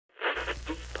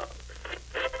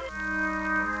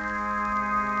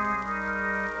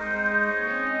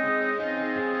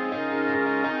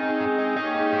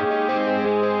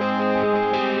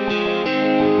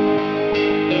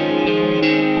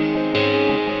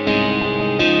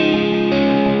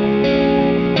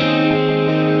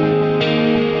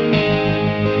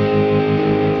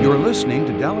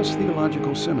Dallas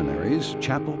Theological Seminary's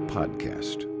Chapel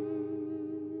Podcast.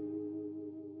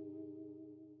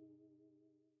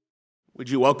 Would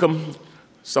you welcome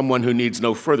someone who needs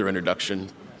no further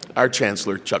introduction, our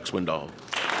Chancellor, Chuck Swindoll.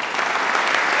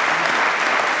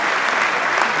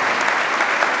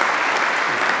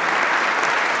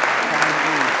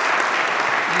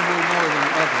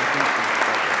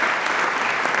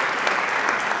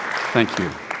 Thank you.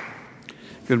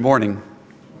 Good morning.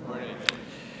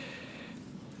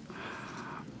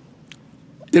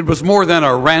 It was more than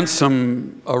a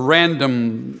random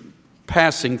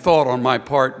passing thought on my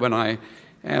part when I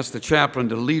asked the chaplain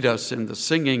to lead us in the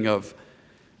singing of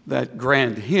that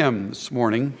grand hymn this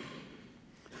morning.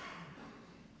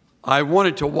 I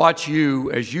wanted to watch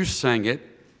you as you sang it,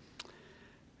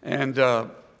 and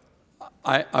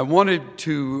I wanted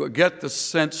to get the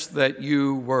sense that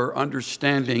you were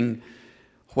understanding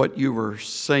what you were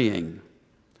saying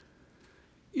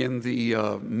in the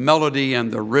melody and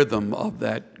the rhythm of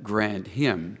that grand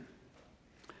hymn.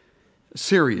 A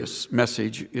serious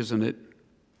message, isn't it?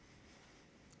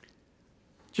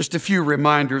 Just a few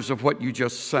reminders of what you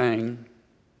just sang.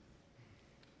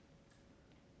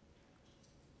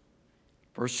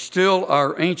 For still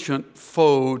our ancient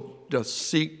foe doth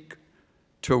seek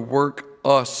to work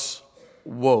us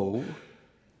woe.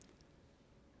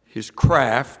 His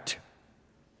craft,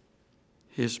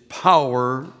 his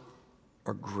power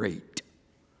are great.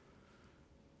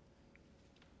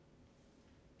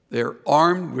 They're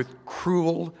armed with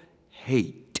cruel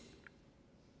hate.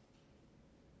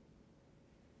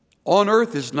 On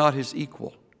earth is not his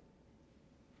equal.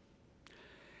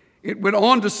 It went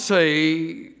on to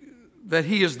say that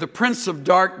he is the prince of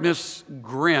darkness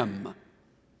grim.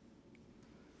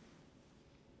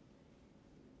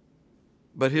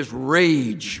 But his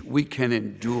rage we can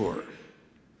endure.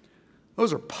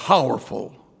 Those are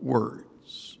powerful words,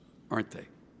 aren't they?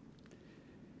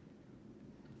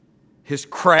 His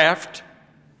craft,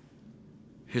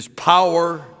 his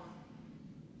power,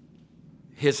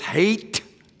 his hate,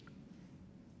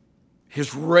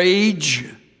 his rage,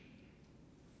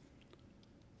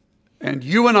 and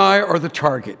you and I are the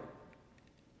target.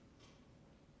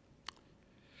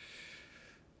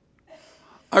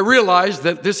 I realize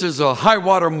that this is a high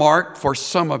water mark for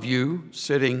some of you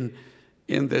sitting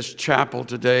in this chapel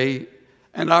today,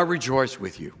 and I rejoice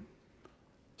with you.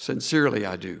 Sincerely,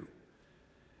 I do.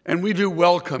 And we do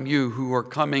welcome you who are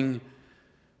coming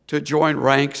to join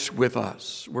ranks with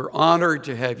us. We're honored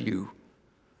to have you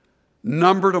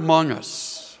numbered among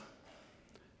us.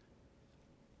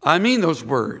 I mean those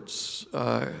words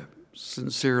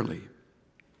sincerely.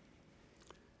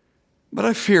 But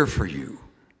I fear for you.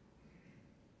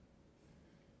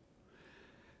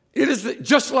 It is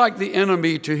just like the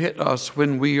enemy to hit us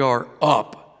when we are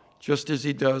up, just as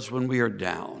he does when we are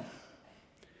down.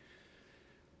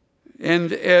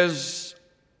 And as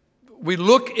we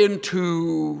look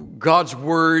into God's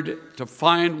word to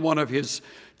find one of his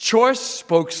choice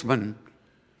spokesmen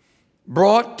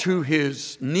brought to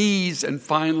his knees and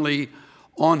finally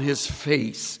on his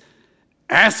face,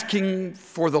 asking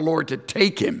for the Lord to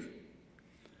take him,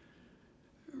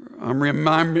 I'm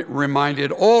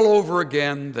reminded all over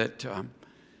again that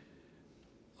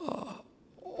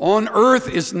on earth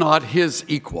is not his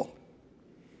equal,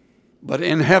 but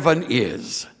in heaven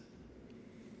is.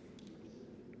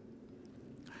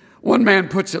 One man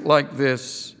puts it like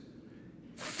this: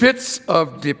 fits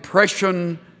of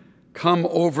depression come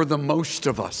over the most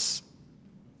of us.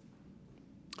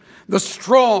 The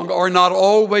strong are not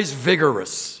always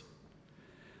vigorous,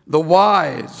 the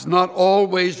wise not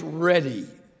always ready,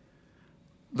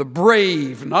 the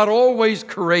brave not always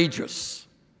courageous,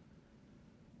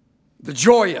 the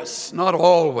joyous not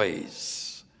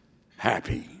always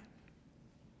happy.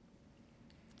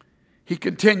 He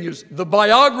continues, the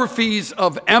biographies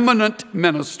of eminent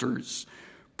ministers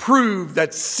prove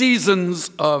that seasons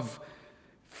of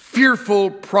fearful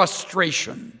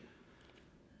prostration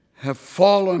have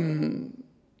fallen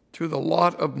to the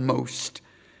lot of most,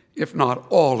 if not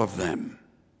all of them.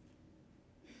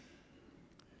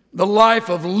 The life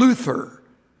of Luther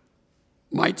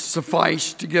might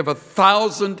suffice to give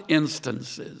 1,000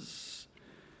 instances,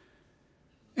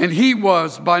 and he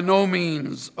was by no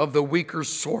means of the weaker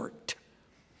sort.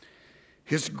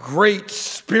 His great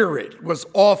spirit was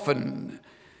often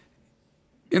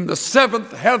in the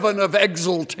seventh heaven of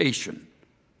exaltation,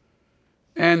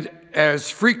 and as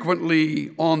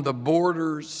frequently on the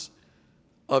borders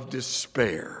of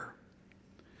despair.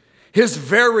 His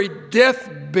very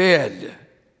deathbed,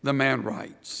 the man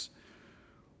writes,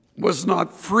 was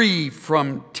not free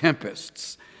from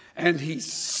tempests, and he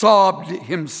sobbed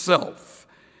himself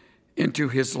into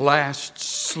his last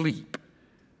sleep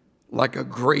like a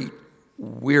great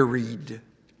wearied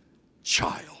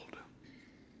child.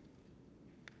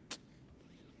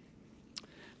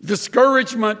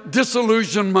 Discouragement,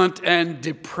 disillusionment, and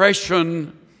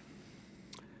depression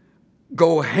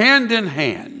go hand in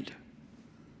hand.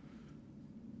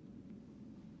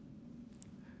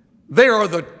 They are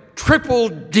the triple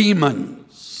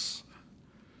demons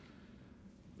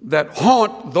that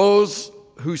haunt those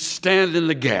who stand in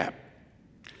the gap.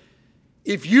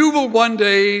 If you will one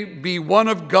day be one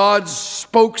of God's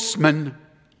spokesmen,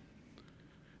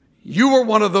 you are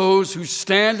one of those who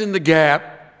stand in the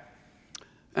gap.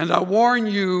 And I warn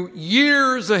you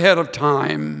years ahead of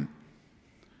time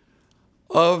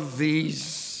of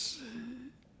these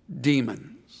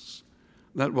demons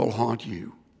that will haunt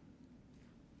you.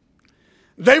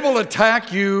 They will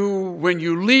attack you when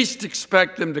you least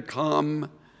expect them to come,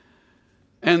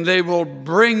 and they will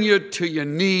bring you to your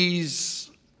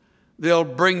knees. They'll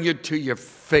bring you to your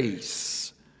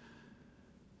face.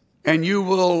 And you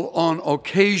will on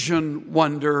occasion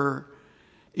wonder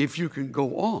if you can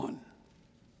go on.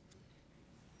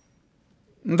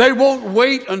 They won't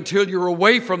wait until you're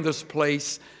away from this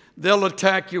place. They'll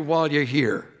attack you while you're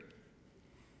here.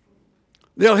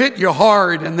 They'll hit you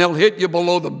hard, and they'll hit you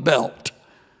below the belt.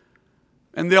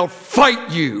 And they'll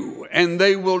fight you, and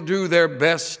they will do their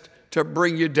best to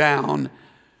bring you down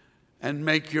and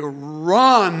make you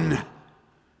run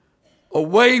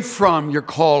away from your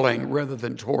calling rather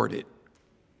than toward it.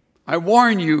 I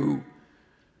warn you,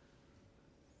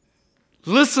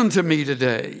 listen to me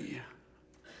today.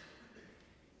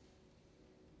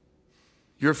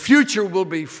 Your future will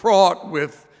be fraught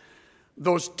with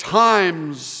those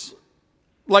times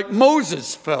like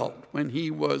Moses felt when he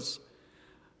was,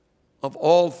 of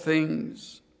all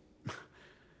things,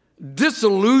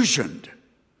 disillusioned.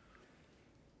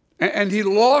 And he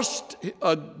lost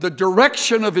the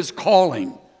direction of his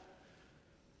calling,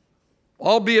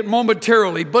 albeit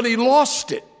momentarily, but he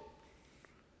lost it.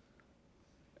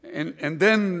 And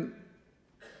then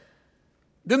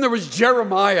there was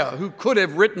Jeremiah, who could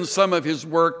have written some of his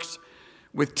works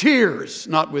with tears,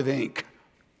 not with ink.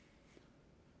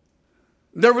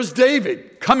 There was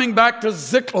David coming back to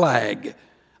Ziklag.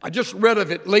 I just read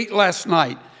of it late last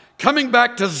night. Coming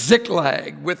back to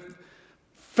Ziklag with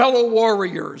fellow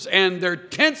warriors, and their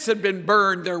tents had been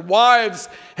burned, their wives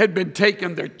had been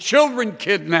taken, their children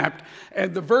kidnapped.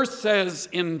 And the verse says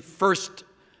in 1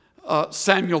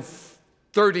 Samuel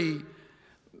 30,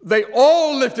 they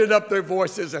all lifted up their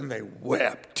voices and they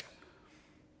wept.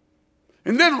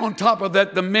 And then on top of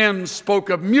that, the men spoke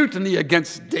of mutiny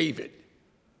against David.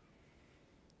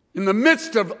 In the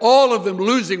midst of all of them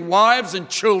losing wives and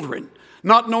children,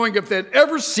 not knowing if they'd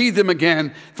ever see them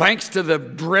again, thanks to the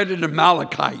dreaded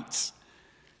Amalekites,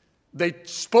 they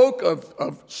spoke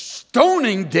of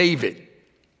stoning David.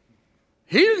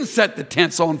 He didn't set the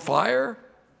tents on fire.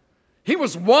 He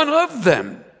was one of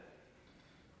them.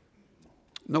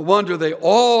 No wonder they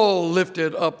all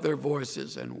lifted up their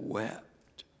voices and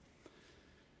wept.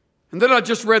 And then I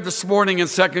just read this morning in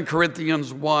 2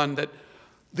 Corinthians 1 that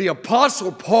the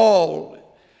Apostle Paul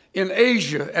in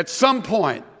Asia at some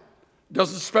point,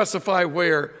 doesn't specify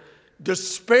where,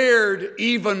 despaired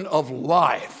even of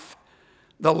life.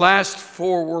 The last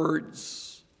four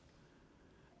words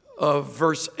of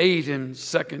verse 8 in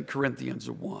 2 Corinthians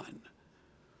 1.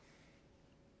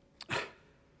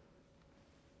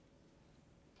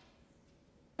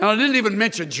 And I didn't even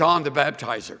mention John the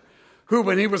Baptizer, who,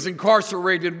 when he was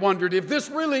incarcerated, wondered if this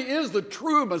really is the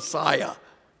true Messiah.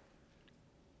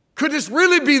 Could this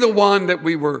really be the one that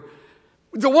we were,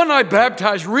 the one I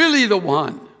baptized, really the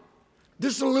one?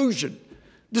 Disillusioned,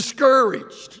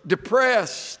 discouraged,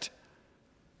 depressed.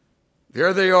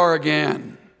 There they are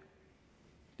again.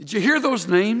 Did you hear those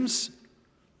names?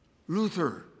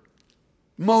 Luther,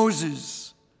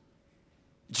 Moses,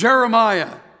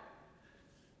 Jeremiah,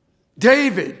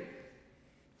 David,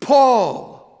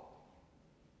 Paul.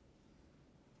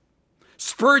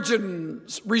 Spurgeon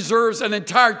reserves an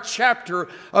entire chapter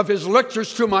of his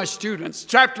lectures to my students.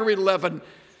 Chapter 11,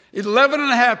 11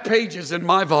 and a half pages in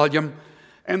my volume,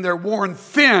 and they're worn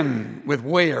thin with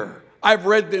wear. I've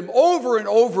read them over and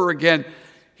over again.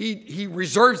 He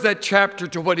reserves that chapter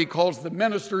to what he calls the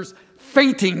minister's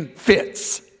fainting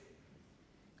fits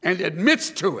and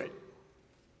admits to it.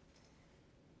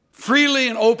 Freely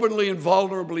and openly and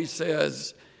vulnerably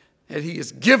says that he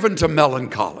is given to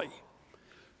melancholy.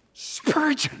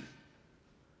 Spurgeon.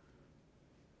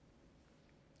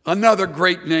 Another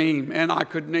great name, and I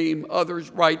could name others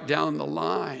right down the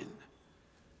line.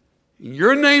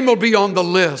 Your name will be on the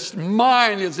list.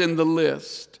 Mine is in the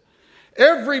list.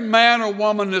 Every man or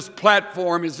woman on this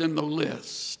platform is in the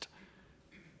list.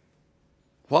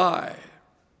 Why?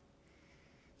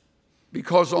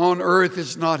 Because on earth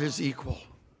is not his equal.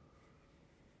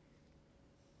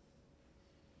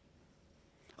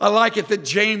 I like it that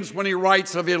James, when he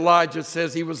writes of Elijah,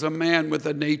 says he was a man with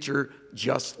a nature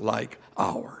just like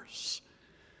ours.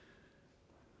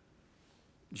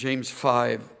 James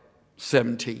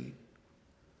 5:17.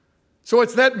 So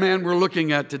it's that man we're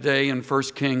looking at today in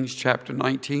 1 Kings chapter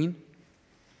 19.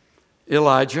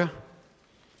 Elijah,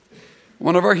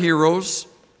 one of our heroes.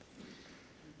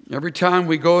 Every time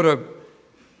we go to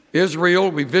Israel,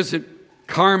 we visit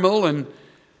Carmel, and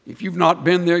if you've not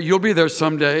been there, you'll be there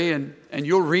someday, and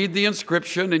you'll read the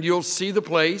inscription, and you'll see the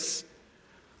place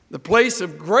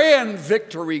of grand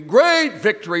victory, great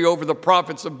victory over the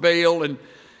prophets of Baal. And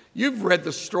you've read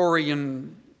the story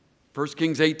in 1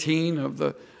 Kings 18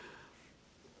 of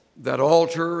that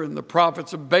altar, and the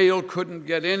prophets of Baal couldn't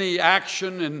get any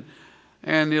action,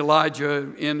 and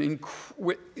Elijah, in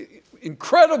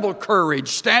incredible courage,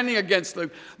 standing against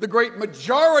the great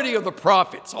majority of the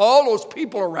prophets, all those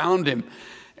people around him,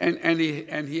 and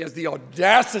he has the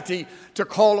audacity to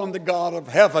call on the God of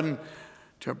heaven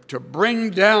to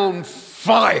bring down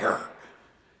fire,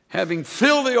 having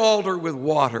filled the altar with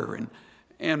water,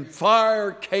 and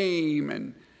fire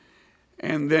came,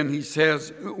 and then he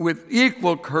says, with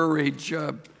equal courage,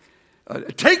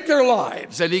 take their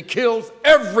lives, and he kills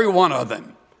every one of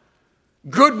them.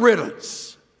 Good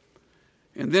riddance.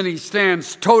 And then he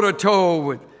stands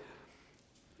toe-to-toe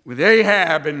with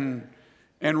Ahab and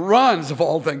runs, of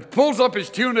all things, pulls up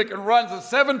his tunic and runs the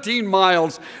 17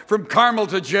 miles from Carmel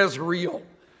to Jezreel.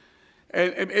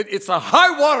 And it's a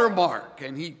high water mark,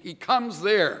 and he comes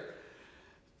there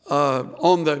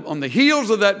on the heels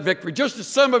of that victory. Just as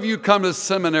some of you come to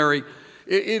seminary,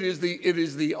 it is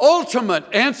the ultimate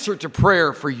answer to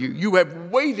prayer for you. You have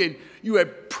waited, you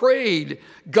have prayed,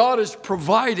 God has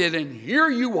provided, and here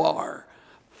you are,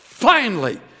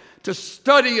 finally, to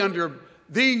study under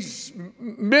these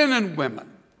men and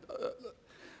women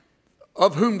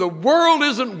of whom the world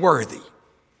isn't worthy.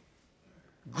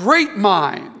 Great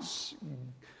minds,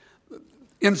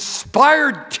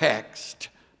 inspired text,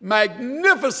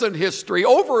 magnificent history,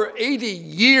 over 80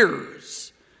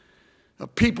 years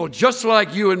of people just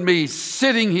like you and me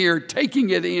sitting here, taking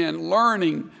it in,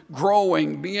 learning,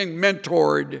 growing, being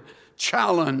mentored,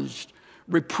 challenged,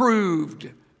 reproved,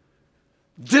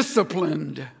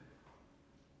 disciplined.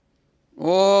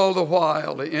 All the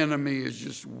while, the enemy is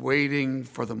just waiting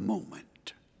for the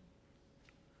moment.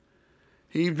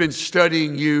 He's been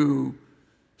studying you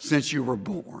since you were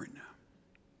born.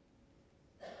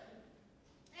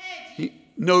 He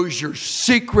knows your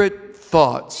secret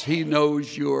thoughts. He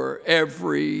knows your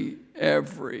every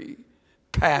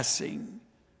passing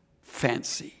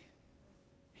fancy.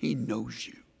 He knows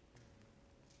you.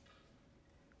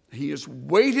 He is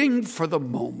waiting for the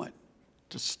moment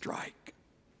to strike.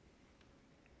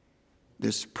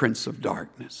 This prince of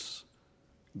darkness,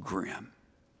 grim.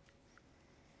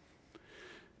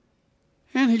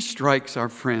 And he strikes our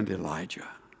friend Elijah,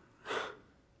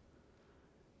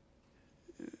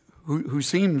 who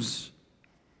seems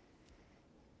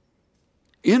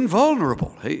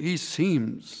invulnerable. He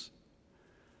seems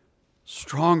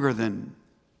stronger than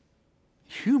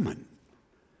human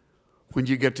when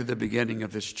you get to the beginning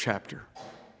of this chapter.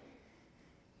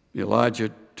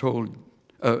 Elijah told,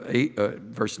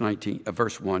 verse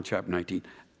 1, chapter 19,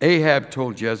 Ahab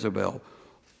told Jezebel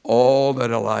all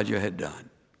that Elijah had done,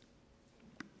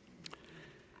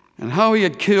 and how he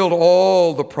had killed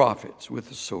all the prophets with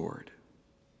the sword.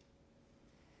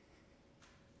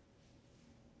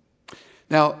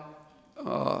 Now,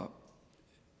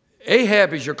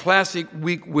 Ahab is your classic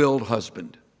weak-willed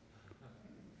husband.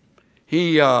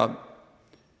 So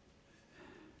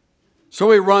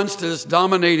he runs to this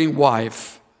dominating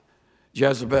wife,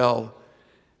 Jezebel,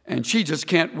 and she just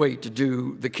can't wait to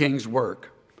do the king's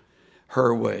work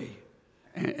her way.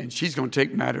 And she's going to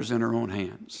take matters in her own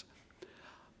hands.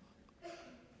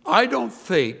 I don't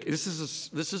think, this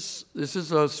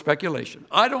is a speculation,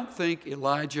 I don't think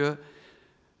Elijah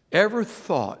ever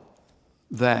thought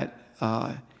that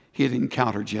he had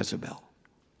encountered Jezebel.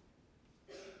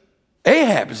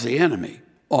 Ahab is the enemy,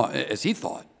 as he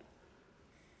thought.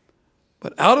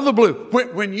 But out of the blue,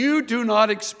 when you do not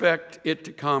expect it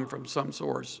to come from some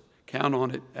source, count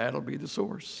on it, that'll be the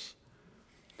source.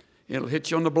 It'll hit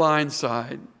you on the blind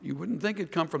side. You wouldn't think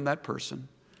it'd come from that person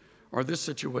or this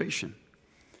situation.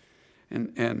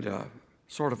 And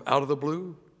sort of out of the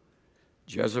blue,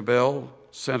 Jezebel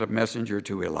sent a messenger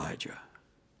to Elijah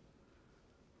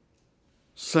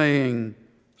saying,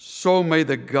 so may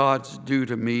the gods do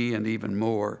to me, and even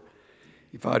more,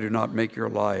 if I do not make your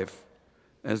life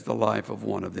as the life of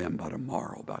one of them by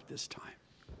tomorrow about this time.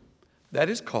 That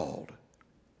is called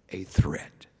a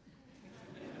threat.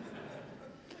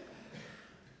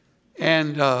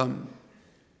 And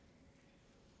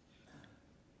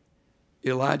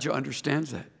Elijah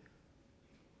understands that.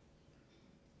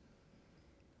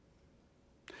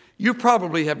 You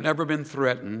probably have never been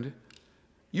threatened.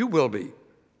 You will be.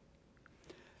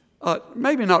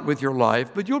 Maybe not with your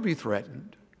life, but you'll be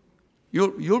threatened.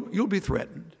 You'll be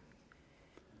threatened.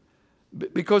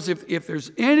 Because if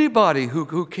there's anybody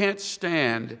who can't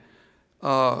stand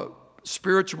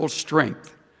spiritual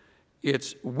strength,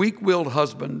 it's weak-willed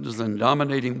husbands and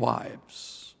dominating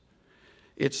wives.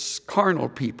 It's carnal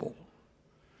people.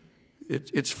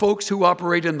 It's folks who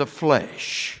operate in the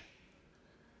flesh.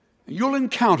 You'll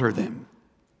encounter them,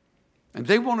 and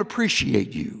they won't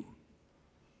appreciate you.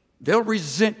 They'll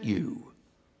resent you.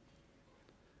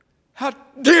 How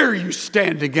dare you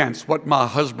stand against what my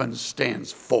husband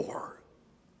stands for?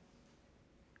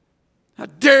 How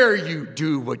dare you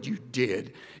do what you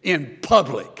did in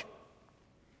public?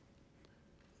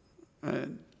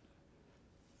 And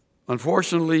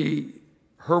unfortunately,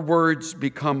 her words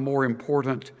become more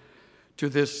important to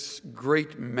this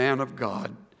great man of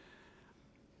God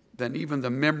than even the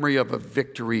memory of a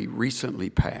victory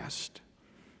recently passed.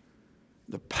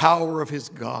 The power of his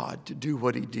God to do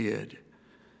what he did.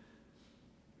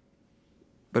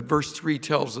 But verse 3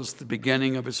 tells us the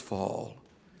beginning of his fall.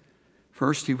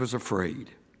 First, he was afraid.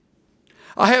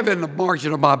 I have in the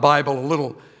margin of my Bible a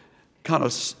little kind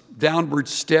of downward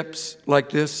steps like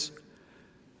this,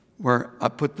 where I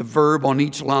put the verb on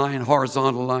each line,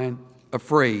 horizontal line: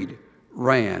 afraid,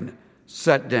 ran,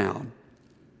 sat down,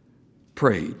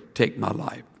 prayed, take my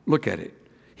life. Look at it.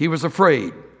 He was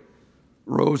afraid,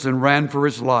 rose and ran for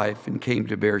his life, and came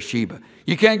to Beersheba.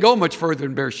 You can't go much further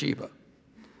than Beersheba.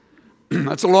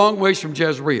 That's a long ways from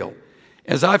Jezreel.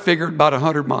 As I figured, about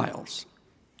 100 miles.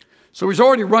 So he's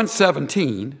already run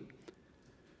 17.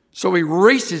 So he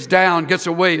races down, gets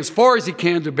away as far as he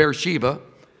can to Beersheba,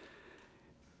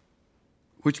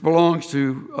 which belongs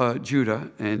to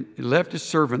Judah, and he left his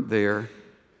servant there.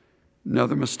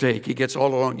 Another mistake. He gets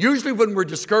all alone. Usually when we're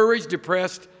discouraged,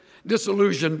 depressed,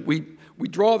 disillusioned, we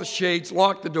draw the shades,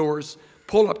 lock the doors,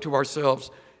 pull up to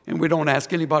ourselves, and we don't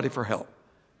ask anybody for help.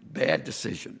 Bad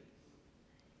decision.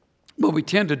 But we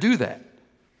tend to do that.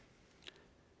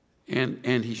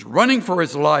 And he's running for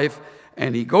his life,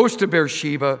 and he goes to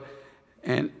Beersheba,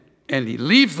 and he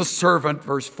leaves the servant.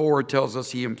 Verse 4 tells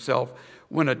us he himself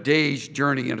went a day's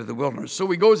journey into the wilderness. So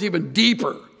he goes even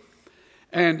deeper.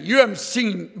 And you haven't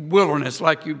seen wilderness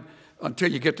like you until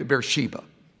you get to Beersheba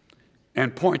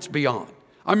and points beyond.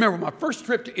 I remember my first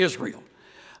trip to Israel.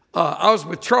 I was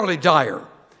with Charlie Dyer,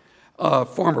 a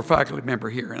former faculty member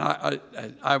here, and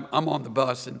I'm on the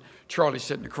bus, and Charlie's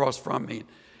sitting across from me,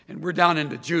 and we're down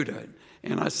into Judah.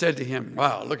 And I said to him,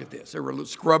 wow, look at this. There were a little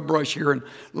scrub brush here and a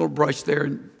little brush there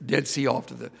and Dead Sea off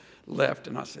to the left.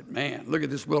 And I said, man, look at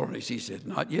this wilderness. He said,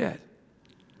 not yet.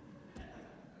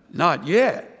 Not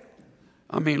yet.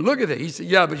 I mean, look at that. He said,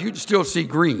 yeah, but you can still see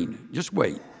green. Just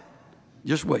wait.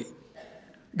 Just wait.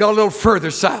 Got a little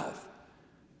further south.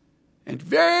 And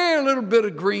very little bit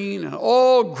of green and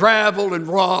all gravel and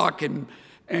rock and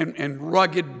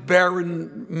rugged,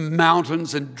 barren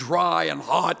mountains and dry and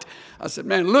hot. I said,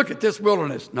 man, look at this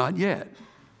wilderness. Not yet.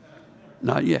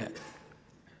 Not yet.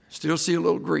 Still see a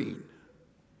little green.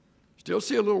 Still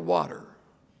see a little water.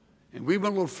 And we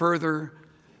went a little further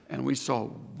and we saw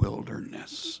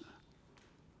wilderness.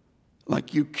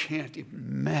 Like you can't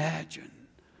imagine.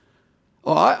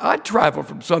 Oh, I traveled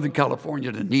from Southern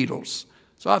California to Needles,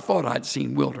 so I thought I'd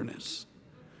seen wilderness.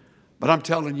 But I'm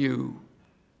telling you,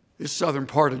 this southern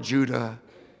part of Judah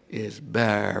is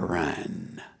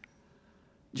barren,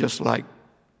 just like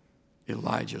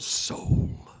Elijah's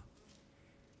soul.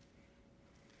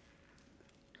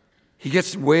 He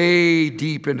gets way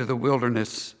deep into the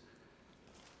wilderness,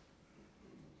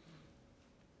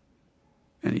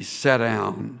 and he sat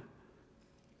down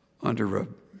under a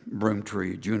broom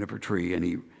tree, a juniper tree, and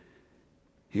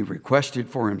he requested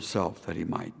for himself that he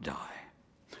might die.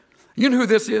 You know who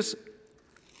this is?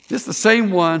 This is the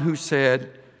same one who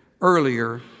said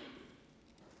earlier,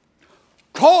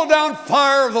 call down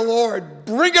fire of the Lord,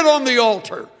 bring it on the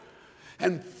altar.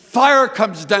 And fire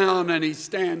comes down and he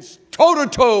stands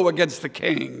toe-to-toe against the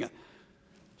king.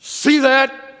 See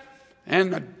that?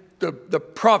 And the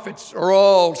prophets are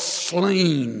all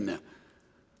slain.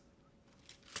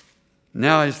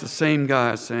 Now he's the same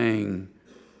guy saying,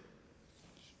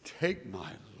 take my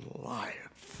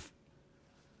life.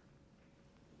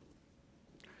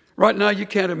 Right now, you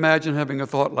can't imagine having a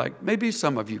thought like, maybe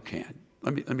some of you can.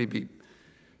 Let me be a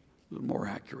little more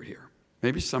accurate here.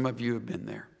 Maybe some of you have been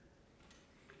there.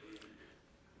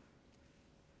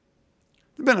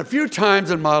 There have been a few times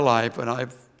in my life when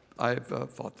I've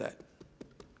thought that.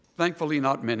 Thankfully,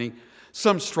 not many.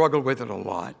 Some struggle with it a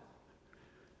lot.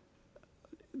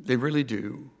 They really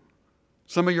do.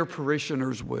 Some of your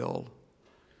parishioners will.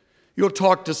 You'll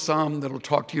talk to some that'll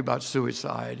talk to you about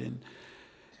suicide,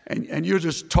 and you'll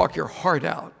just talk your heart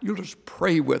out. You'll just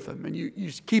pray with them, and you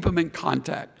just keep them in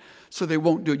contact so they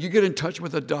won't do it. You get in touch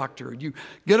with a doctor. You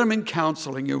get them in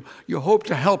counseling. You hope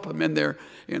to help them in their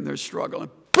struggle.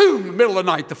 And boom, in the middle of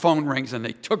the night, the phone rings, and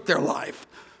they took their life.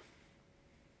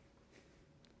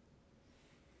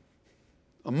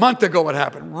 A month ago it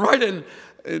happened, right in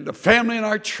the family in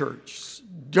our church.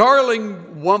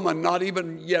 Darling woman, not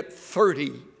even yet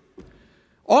 30.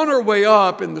 On her way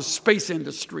up in the space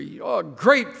industry, a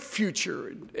great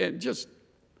future, and just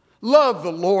love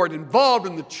the Lord, involved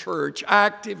in the church,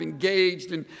 active,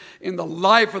 engaged in the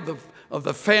life of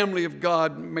the family of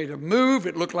God. Made a move.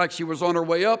 It looked like she was on her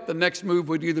way up. The next move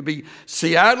would either be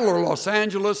Seattle or Los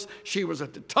Angeles. She was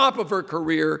at the top of her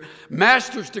career,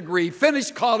 master's degree,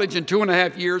 finished college in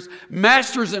 2.5 years,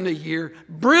 master's in a year,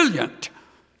 brilliant.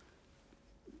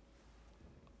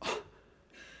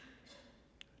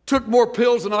 Took more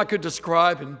pills than I could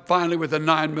describe, and finally with a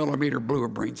 9mm blew her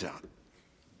brains out.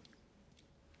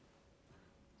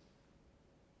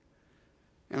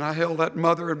 And I held that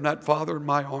mother and that father in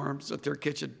my arms at their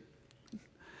kitchen.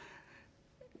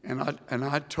 And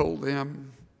I told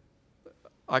them,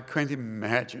 I can't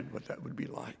imagine what that would be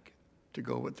like to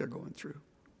go what they're going through.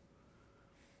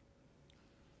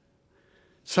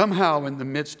 Somehow in the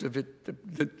midst of it,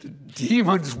 the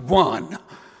demons won.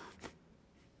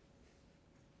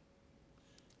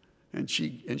 And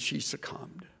she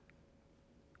succumbed.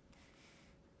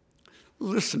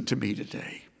 Listen to me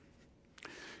today.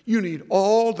 You need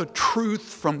all the truth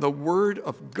from the Word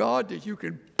of God that you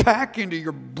can pack into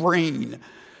your brain.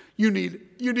 You need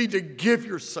to give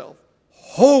yourself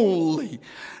wholly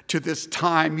to this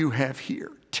time you have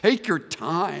here. Take your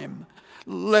time.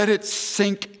 Let it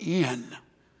sink in.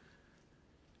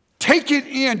 Take it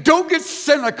in. Don't get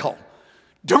cynical.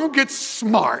 Don't get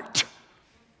smart.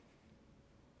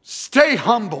 Stay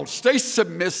humble. Stay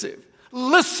submissive.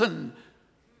 Listen.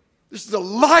 This is a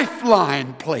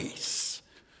lifeline place.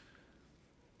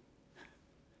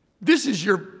 This is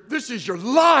your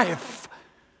life.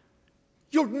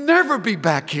 You'll never be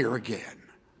back here again.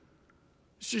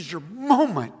 This is your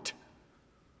moment.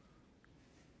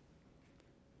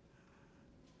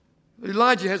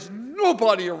 Elijah has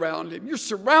nobody around him. You're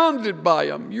surrounded by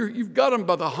them. You've got them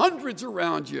by the hundreds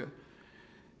around you.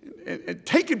 And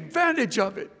take advantage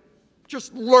of it.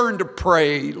 Just learn to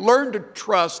pray, learn to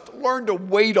trust, learn to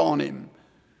wait on him.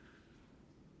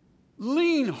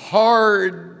 Lean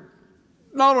hard,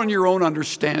 not on your own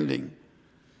understanding.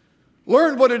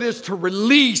 Learn what it is to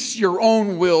release your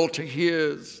own will to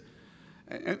his.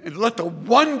 And let the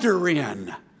wonder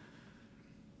in.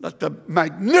 Let the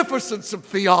magnificence of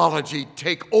theology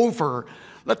take over.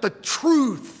 Let the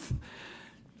truth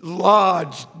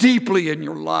lodge deeply in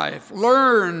your life.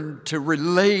 Learn to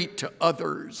relate to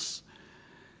others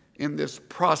in this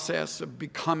process of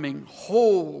becoming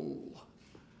wholly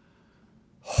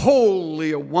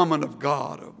a woman of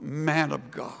God, a man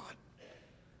of God.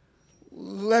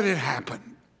 Let it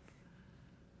happen.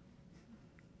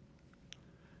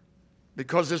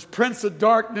 Because this prince of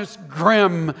darkness,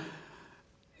 grim,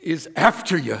 is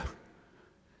after you.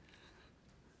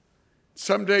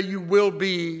 Someday you will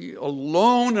be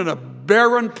alone in a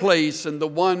barren place, and the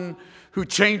one who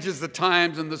changes the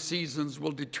times and the seasons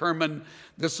will determine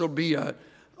this will be a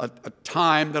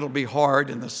time that'll be hard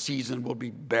and the season will be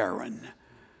barren.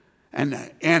 And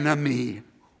the enemy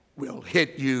will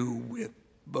hit you with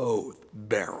both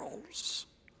barrels.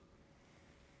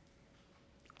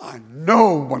 I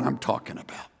know what I'm talking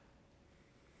about.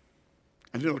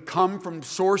 And it'll come from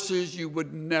sources you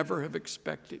would never have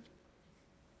expected.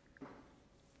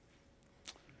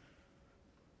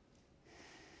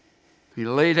 He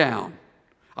lay down.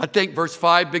 I think verse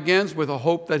 5 begins with a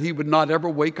hope that he would not ever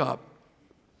wake up.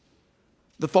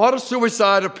 The thought of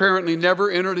suicide apparently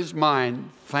never entered his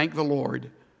mind. Thank the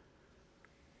Lord.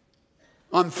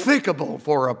 Unthinkable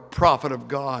for a prophet of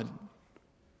God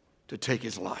to take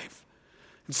his life.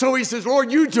 And so he says,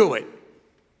 Lord, you do it.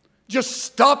 Just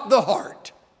stop the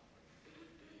heart.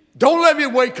 Don't let me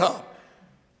wake up.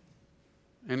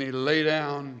 And he lay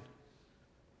down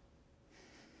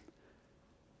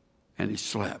and he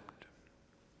slept.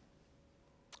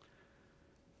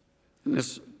 And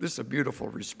this is a beautiful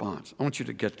response. I want you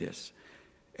to get this.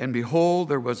 And behold,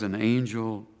 there was an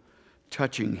angel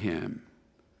touching him.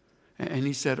 And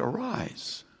he said,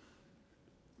 arise,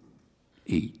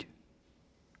 eat.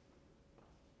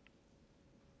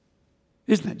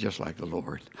 Isn't that just like the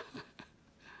Lord?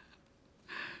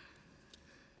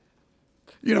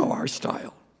 You know our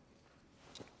style.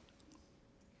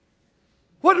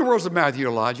 What in the world's the matter with you,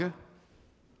 Elijah?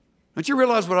 Don't you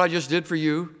realize what I just did for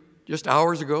you just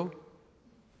hours ago?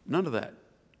 None of that.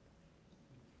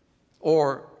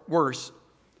 Or worse,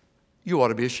 you ought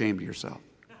to be ashamed of yourself.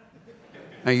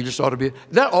 And you just ought to be.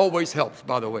 That always helps,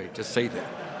 by the way, to say that.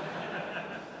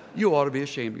 You ought to be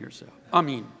ashamed of yourself. I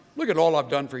mean, look at all I've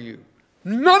done for you.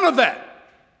 None of that.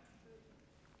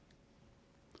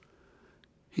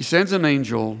 He sends an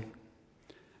angel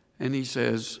and he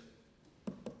says,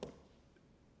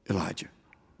 Elijah,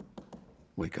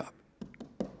 wake up.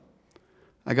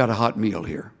 I got a hot meal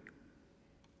here.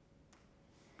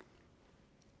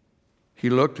 He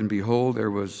looked, and behold,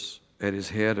 there was at his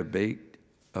head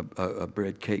a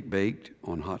bread cake baked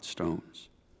on hot stones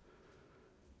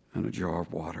and a jar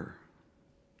of water.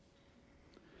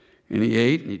 And he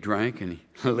ate and he drank and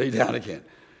he lay down again.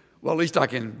 Well, at least I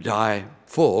can die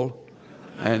full.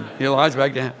 And he lies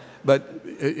back down. But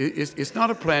it's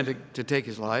not a plan to take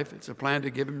his life. It's a plan to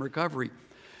give him recovery.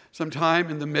 Sometime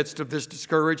in the midst of this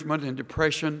discouragement and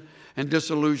depression and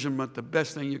disillusionment, the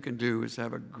best thing you can do is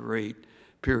have a great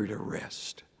period of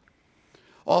rest.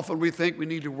 Often we think we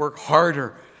need to work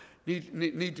harder,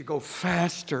 need to go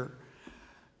faster.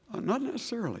 Not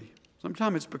necessarily.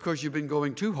 Sometimes it's because you've been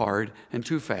going too hard and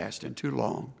too fast and too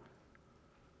long.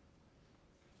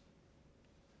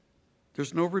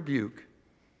 There's no rebuke.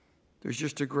 There's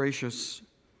just a gracious,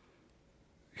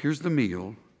 here's the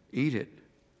meal, eat it.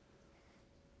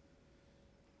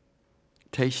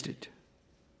 Taste it.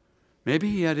 Maybe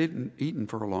he had eaten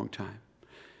for a long time.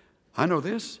 I know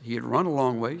this. He had run a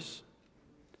long ways,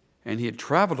 and he had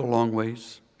traveled a long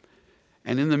ways.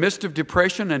 And in the midst of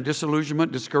depression and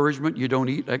disillusionment, discouragement, you don't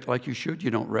eat like you should. You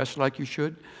don't rest like you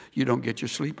should. You don't get your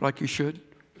sleep like you should.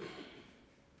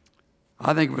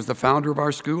 I think it was the founder of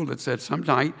our school that said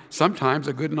sometimes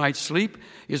a good night's sleep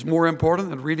is more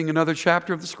important than reading another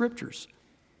chapter of the Scriptures.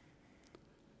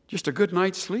 Just a good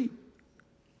night's sleep.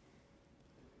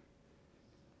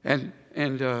 And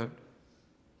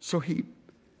so he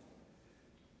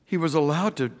was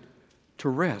allowed to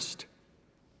rest.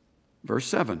 Verse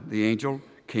 7, the angel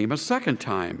came a second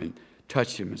time and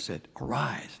touched him and said,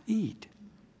 arise, eat.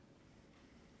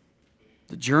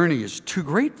 The journey is too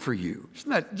great for you. Isn't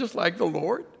that just like the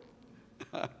Lord?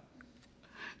 I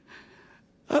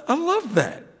love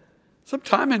that.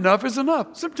 Sometimes enough is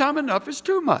enough. Sometimes enough is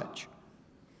too much.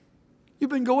 You've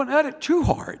been going at it too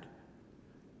hard.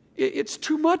 It's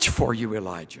too much for you,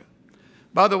 Elijah.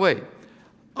 By the way,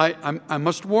 I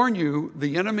must warn you,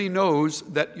 the enemy knows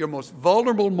that your most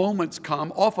vulnerable moments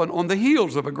come often on the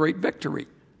heels of a great victory.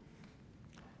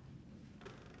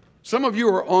 Some of you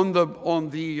are on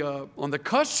the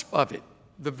cusp of it.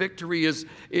 The victory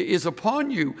is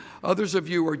upon you. Others of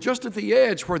you are just at the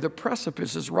edge where the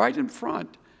precipice is right in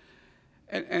front.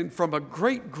 And from a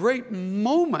great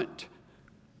moment,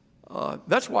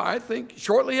 that's why I think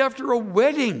shortly after a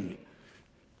wedding,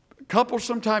 couples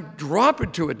sometimes drop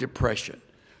into a depression,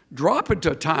 drop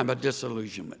into a time of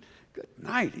disillusionment. Good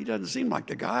night. He doesn't seem like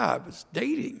the guy I was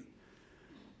dating.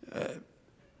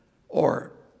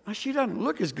 Or she doesn't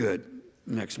look as good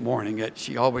next morning as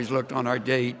she always looked on our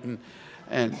date,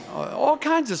 and all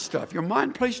kinds of stuff. Your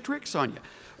mind plays tricks on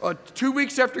you. 2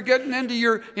 weeks after getting into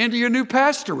your new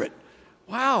pastorate,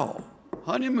 wow,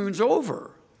 honeymoon's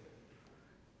over.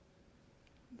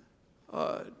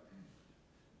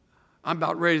 I'm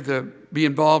about ready to be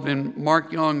involved in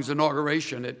Mark Young's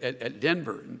inauguration at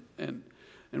Denver, and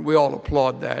we all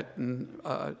applaud that. And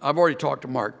I've already talked to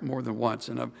Mark more than once,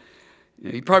 and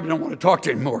he probably don't want to talk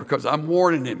to him more because I'm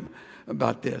warning him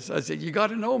about this. I said, you got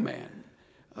to know, man,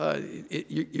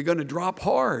 you're going to drop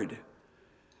hard,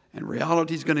 and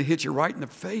reality's going to hit you right in the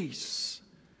face.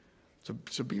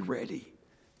 So be ready.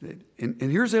 And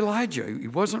here's Elijah. He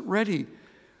wasn't ready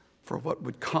for what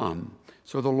would come.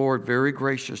 So the Lord very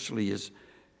graciously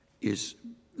is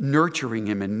nurturing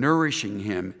him and nourishing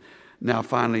him. Now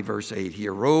finally, verse 8, he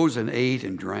arose and ate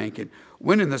and drank and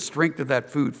went in the strength of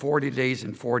that food 40 days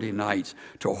and 40 nights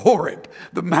to Horeb,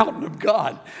 the mountain of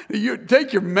God. You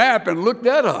take your map and look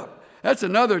that up. That's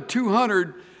another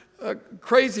 200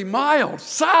 crazy miles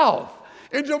south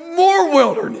into more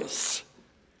wilderness.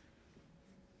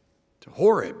 To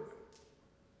Horeb.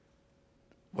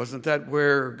 Wasn't that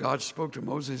where God spoke to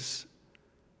Moses?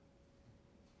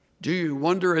 Do you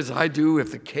wonder, as I do,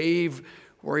 if the cave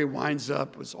where he winds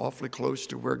up was awfully close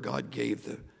to where God gave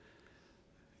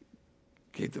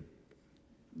gave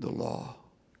the law.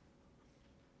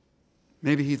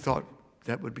 Maybe he thought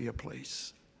that would be a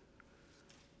place.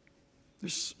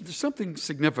 There's something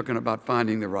significant about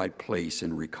finding the right place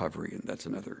in recovery, and that's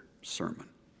another sermon.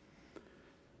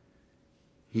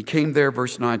 He came there,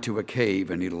 verse 9, to a cave,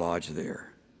 and he lodged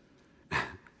there.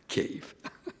 Cave.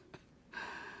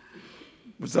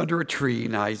 Was under a tree,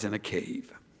 now he's in a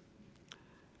cave.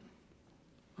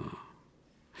 Oh.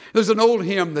 There's an old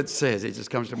hymn that says, it just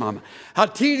comes to mind, how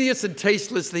tedious and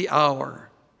tasteless the hour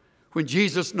when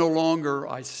Jesus no longer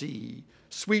I see.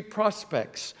 Sweet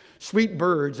prospects, sweet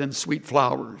birds, and sweet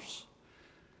flowers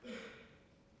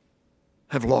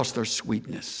have lost their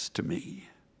sweetness to me.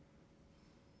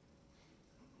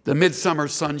 The midsummer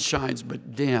sun shines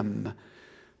but dim.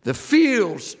 The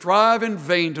fields strive in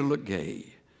vain to look gay.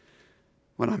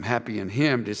 When I'm happy in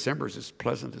him, December's as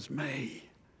pleasant as May.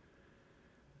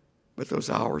 But those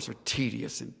hours are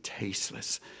tedious and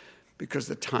tasteless because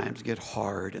the times get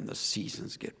hard and the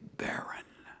seasons get barren.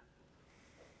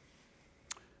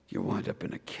 You wind up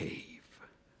in a cave.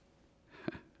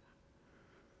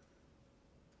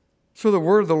 So the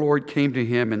word of the Lord came to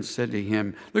him and said to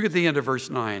him, look at the end of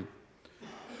verse 9.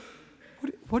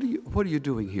 What are you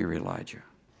doing here, Elijah?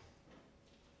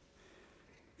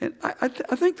 And I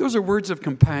think those are words of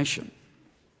compassion.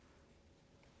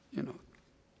 You know,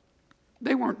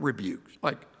 they weren't rebukes.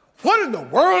 Like, what in the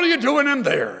world are you doing in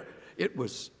there? It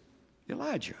was,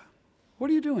 Elijah, what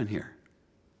are you doing here?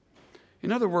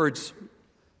 In other words,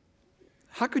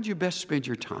 how could you best spend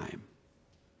your time?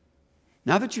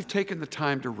 Now that you've taken the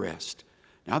time to rest,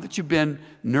 now that you've been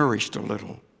nourished a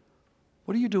little,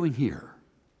 what are you doing here?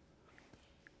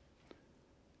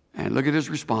 And look at his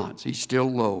response. He's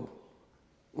still low,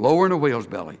 lower than a whale's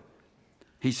belly.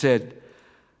 He said,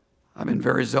 I've been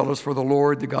very zealous for the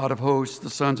Lord, the God of hosts. The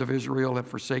sons of Israel have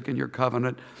forsaken your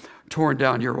covenant, torn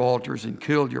down your altars, and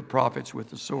killed your prophets with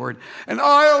the sword. And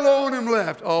I alone am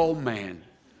left. Oh, man.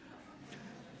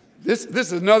 This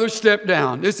is another step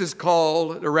down. This is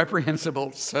called the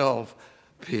reprehensible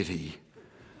self-pity.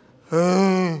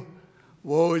 Oh,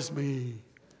 woe is me.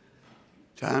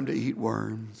 Time to eat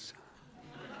worms.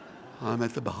 I'm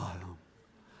at the bottom.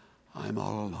 I'm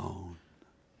all alone.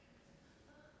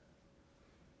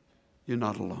 You're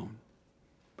not alone,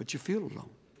 but you feel alone.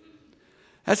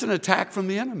 That's an attack from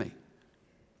the enemy.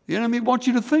 The enemy wants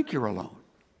you to think you're alone.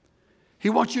 He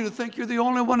wants you to think you're the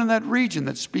only one in that region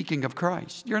that's speaking of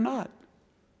Christ. You're not.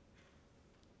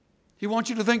 He wants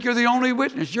you to think you're the only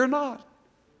witness. You're not.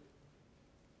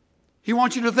 He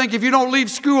wants you to think if you don't leave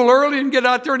school early and get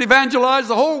out there and evangelize,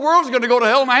 the whole world's going to go to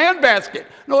hell in a handbasket.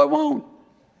 No, it won't.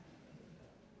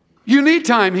 You need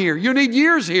time here. You need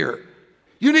years here.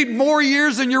 You need more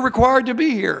years than you're required to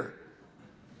be here.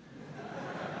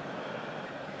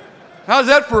 How's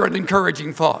that for an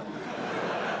encouraging thought?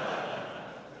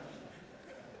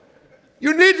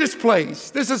 You need this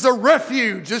place. This is a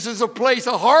refuge. This is a place,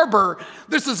 a harbor.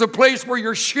 This is a place where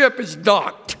your ship is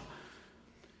docked.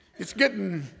 It's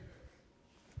getting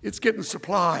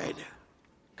supplied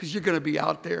because you're going to be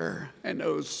out there and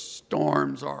those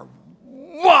storms are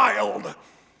wild.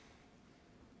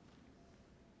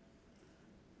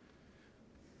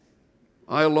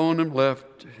 I alone am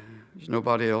left. There's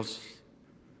nobody else.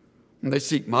 And they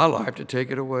seek my life to take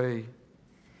it away.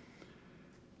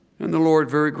 And the Lord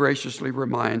very graciously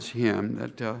reminds him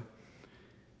that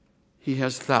he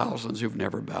has thousands who've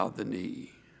never bowed the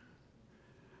knee.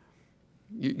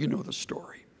 You know the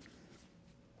story.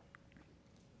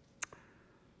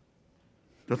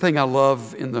 The thing I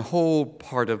love in the whole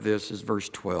part of this is verse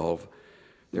 12.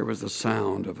 There was the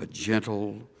sound of a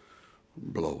gentle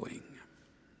blowing.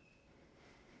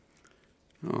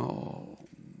 Oh,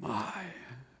 my.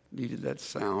 Needed that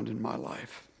sound in my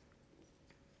life.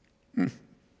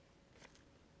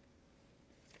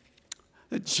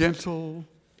 A gentle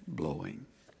blowing.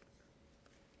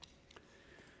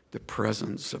 The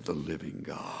presence of the living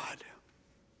God.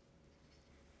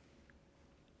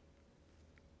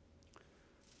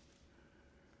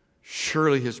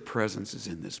 Surely his presence is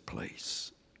in this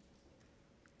place.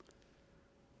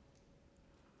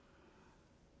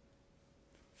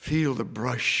 Feel the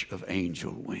brush of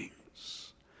angel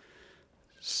wings.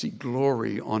 See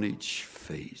glory on each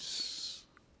face.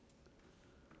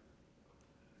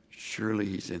 Surely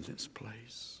he's in this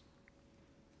place.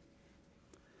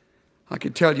 I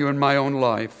can tell you in my own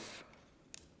life,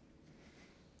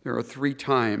 there are 3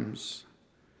 times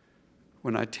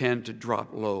when I tend to drop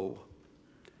low.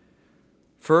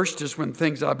 First is when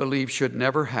things I believe should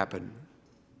never happen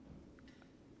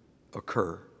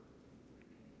occur.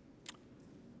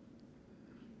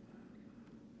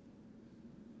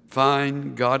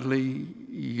 Fine, godly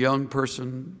young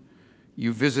person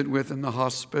you visit with in the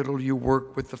hospital, you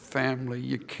work with the family,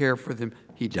 you care for them,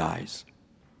 he dies.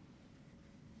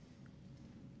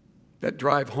 That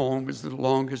drive home is the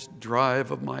longest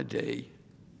drive of my day,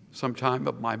 sometime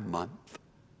of my month.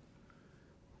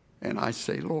 And I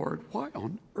say, Lord, why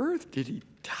on earth did he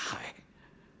die?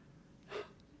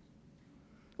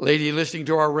 Lady listening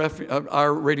to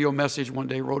our radio message one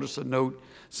day wrote us a note.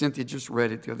 Cynthia just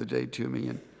read it the other day to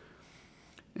me.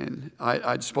 And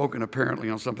I'd spoken apparently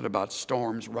on something about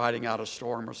storms, riding out a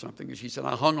storm or something. And she said,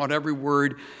 I hung on every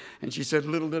word. And she said,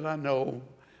 little did I know,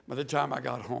 by the time I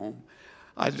got home,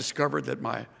 I discovered that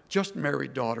my just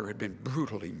married daughter had been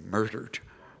brutally murdered.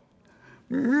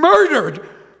 Murdered!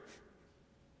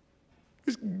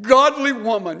 This godly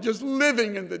woman just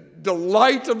living in the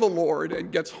delight of the Lord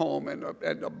and gets home and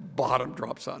the bottom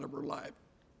drops out of her life.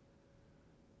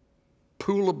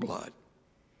 Pool of blood.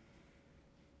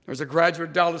 There's a graduate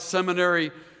of Dallas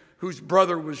Seminary whose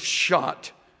brother was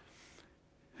shot.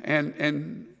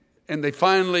 And they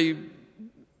finally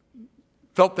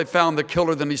felt they found the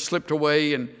killer, then he slipped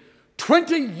away, and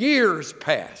 20 years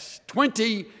passed.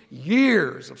 20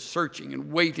 years of searching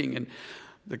and waiting, and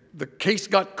the case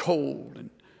got cold.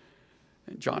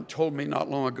 And John told me not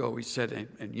long ago, he said,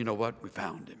 and you know what? We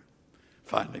found him.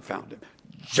 Finally found him.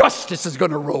 Justice is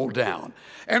going to roll down.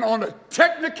 And on a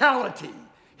technicality,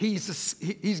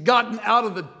 he's gotten out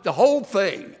of the whole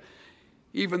thing,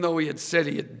 even though he had said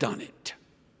he had done it.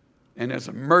 And as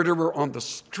a murderer on the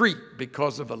street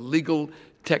because of a legal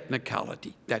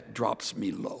technicality, that drops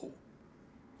me low.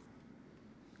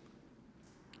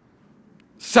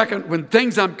 Second, when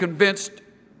things I'm convinced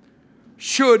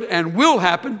should and will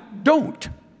happen, don't.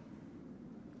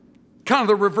 Kind of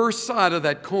the reverse side of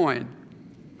that coin.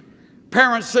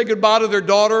 Parents say goodbye to their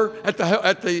daughter at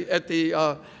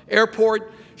the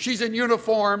airport. She's in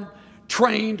uniform,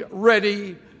 trained,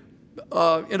 ready,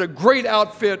 in a great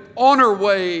outfit, on her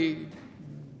way,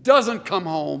 doesn't come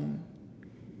home.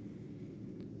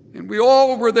 And we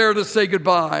all were there to say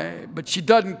goodbye, but she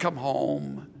doesn't come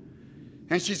home.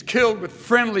 And she's killed with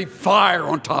friendly fire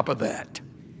on top of that.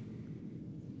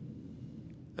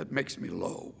 That makes me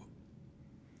low.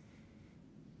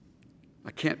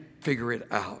 I can't figure it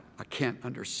out. I can't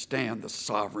understand the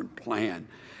sovereign plan.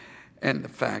 And the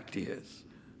fact is,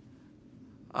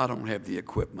 I don't have the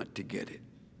equipment to get it.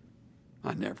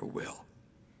 I never will.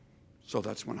 So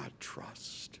that's when I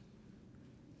trust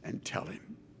and tell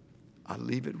him, I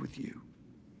leave it with you.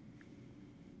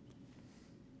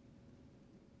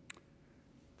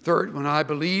 Third, when I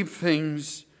believe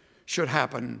things should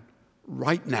happen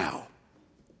right now,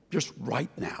 just right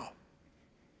now,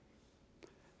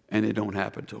 and they don't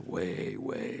happen till way,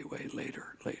 way, way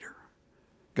later.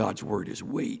 God's word is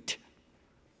wait.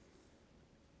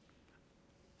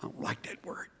 I don't like that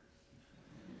word.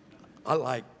 I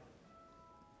like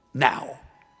now.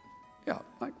 Yeah,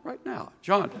 like right now.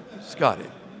 John's got it.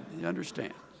 He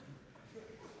understands.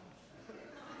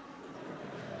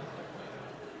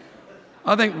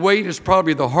 I think wait is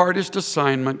probably the hardest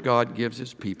assignment God gives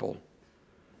his people.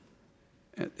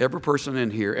 Every person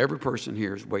here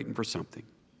is waiting for something.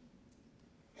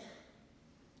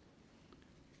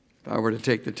 If I were to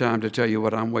take the time to tell you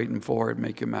what I'm waiting for, it'd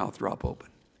make your mouth drop open.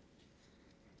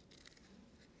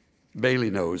 Bailey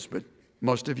knows, but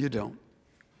most of you don't.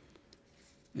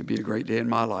 It'd be a great day in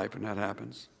my life when that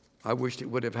happens. I wished it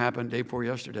would have happened day before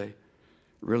yesterday,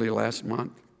 really last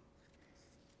month.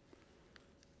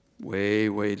 Way,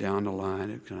 way down the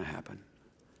line, it's going to happen.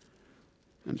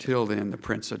 Until then, the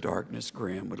Prince of Darkness,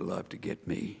 Graham, would love to get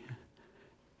me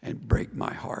and break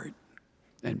my heart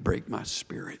and break my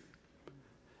spirit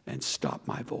and stop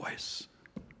my voice.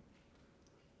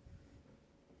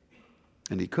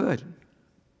 And he could.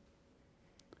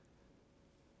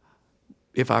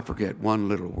 If I forget one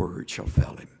little word shall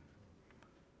fail him.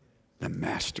 The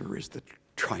Master is the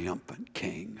triumphant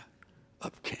King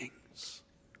of kings.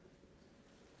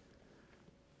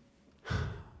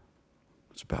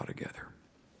 Let's bow together.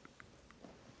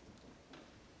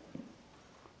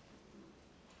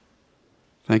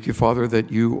 Thank you, Father,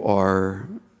 that you are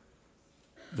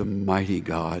the mighty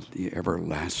God, the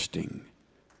everlasting,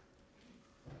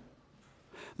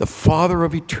 the Father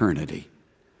of eternity,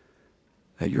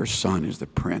 that your Son is the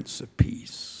Prince of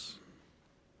Peace.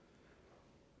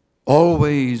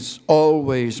 Always,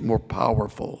 always more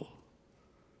powerful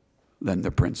than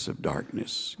the Prince of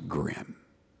Darkness, grim.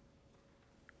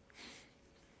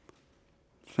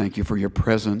 Thank you for your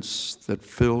presence that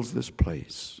fills this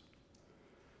place.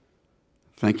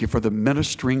 Thank you for the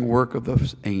ministering work of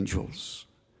those angels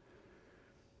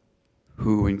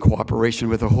who, in cooperation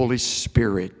with the Holy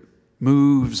Spirit,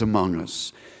 moves among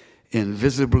us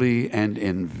invisibly and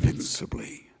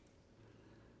invincibly.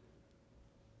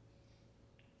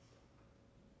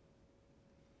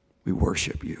 We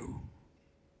worship you,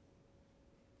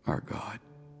 our God.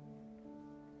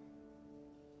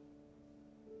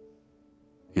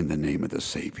 In the name of the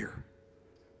Savior,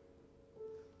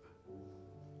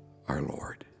 our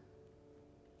Lord.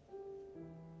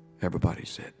 Everybody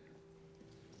said.